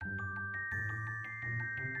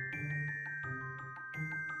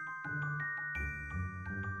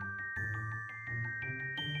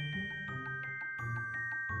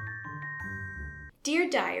Dear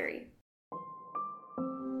Diary,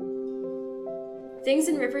 things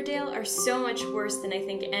in Riverdale are so much worse than I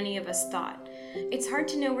think any of us thought. It's hard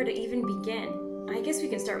to know where to even begin. I guess we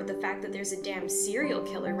can start with the fact that there's a damn serial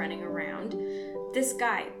killer running around. This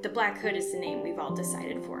guy, the Black Hood is the name we've all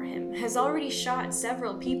decided for him, has already shot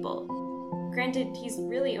several people. Granted, he's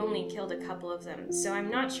really only killed a couple of them, so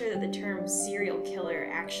I'm not sure that the term serial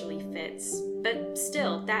killer actually fits. But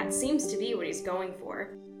still, that seems to be what he's going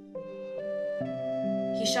for.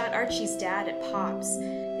 He shot Archie's dad at Pops.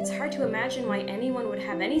 It's hard to imagine why anyone would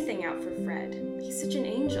have anything out for Fred. He's such an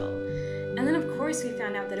angel. And then of course we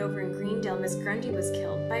found out that over in Greendale, Miss Grundy was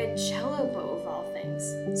killed by a cello bow of all things,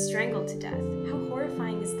 strangled to death. How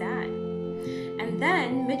horrifying is that? And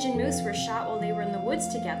then Midge and Moose were shot while they were in the woods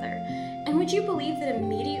together. And would you believe that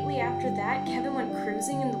immediately after that, Kevin went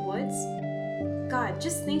cruising in the woods? God,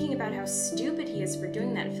 just thinking about how stupid he is for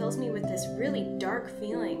doing that fills me with this really dark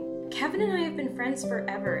feeling. Kevin and I have been friends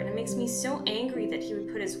forever, and it makes me so angry that he would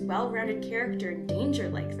put his well-rounded character in danger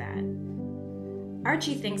like that.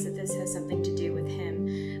 Archie thinks that this has something to do with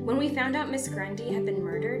him. When we found out Miss Grundy had been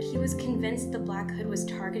murdered, he was convinced the Black Hood was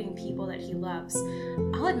targeting people that he loves.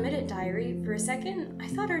 I'll admit it, Diary, for a second, I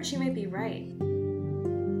thought Archie might be right.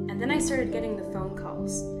 And then I started getting the phone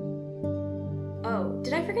calls. Oh,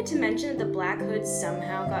 did I forget to mention that the Black Hood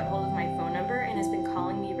somehow got hold of my phone number and has been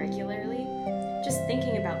calling me regularly? Just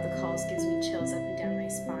thinking about the calls gives me chills up and down my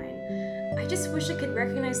spine. I just wish I could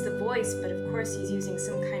recognize the voice, but of course he's using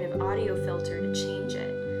some kind of audio filter to change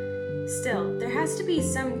it. Still, there has to be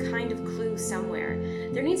some kind of clue somewhere.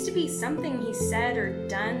 There needs to be something he said or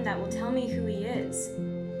done that will tell me who he is.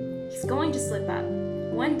 He's going to slip up.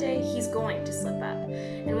 One day, he's going to slip up.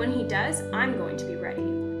 And when he does, I'm going to be ready.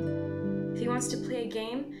 If he wants to play a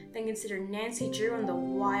game, then consider Nancy Drew and the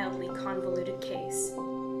wildly convoluted case.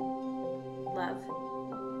 Love,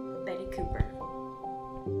 Betty Cooper.